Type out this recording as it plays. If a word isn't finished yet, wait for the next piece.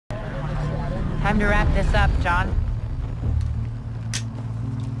Time to wrap this up, John.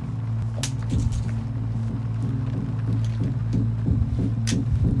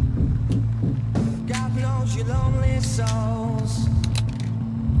 God knows your lonely souls.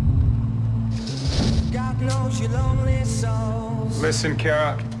 God knows your lonely souls. Listen,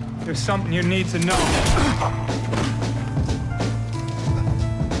 Kara, there's something you need to know.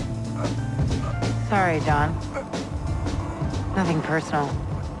 Sorry, John. Nothing personal.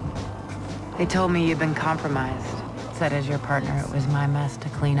 They told me you'd been compromised. Said as your partner, it was my mess to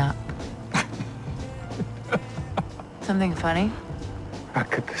clean up. Something funny? I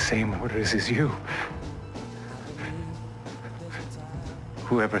got the same orders as you.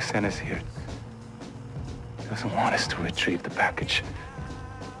 Whoever sent us here doesn't want us to retrieve the package.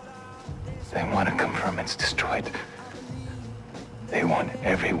 They want to confirm it's destroyed. They want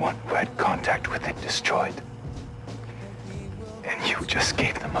everyone who had contact with it destroyed. And you just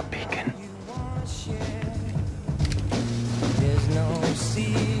gave them a beacon.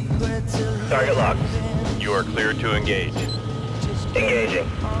 Target locked. You are clear to engage. Engaging.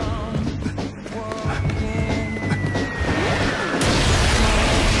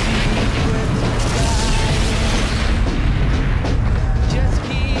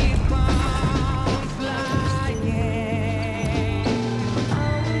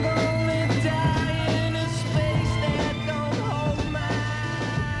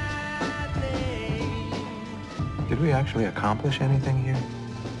 Did we actually accomplish anything here?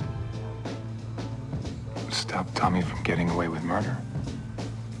 Stop Tommy from getting away with murder.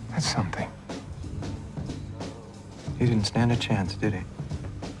 That's something. He didn't stand a chance, did he?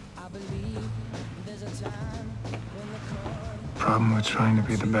 Problem with trying to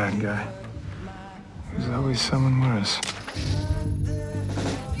be the bad guy. There's always someone worse.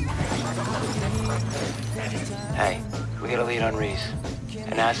 Hey, we got a lead on Reese.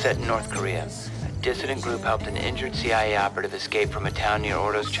 An asset in North Korea. A dissident group helped an injured CIA operative escape from a town near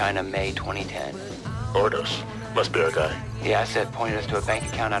Ordos, China, May 2010. Ordos. Must be our guy. The asset pointed us to a bank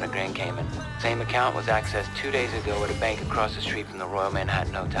account out of Grand Cayman. Same account was accessed 2 days ago at a bank across the street from the Royal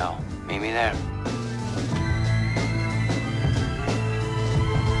Manhattan Hotel. Meet me there.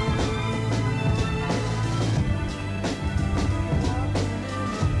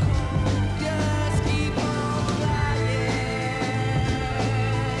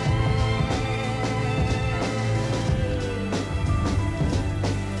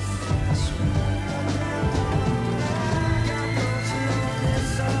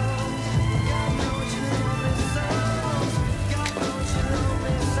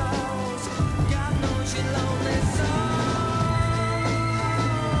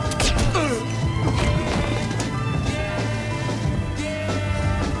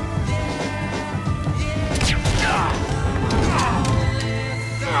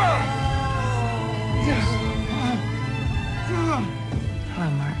 Hello,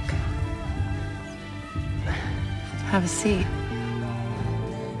 Mark. Have a seat.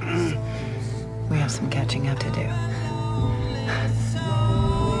 We have some catching up to do.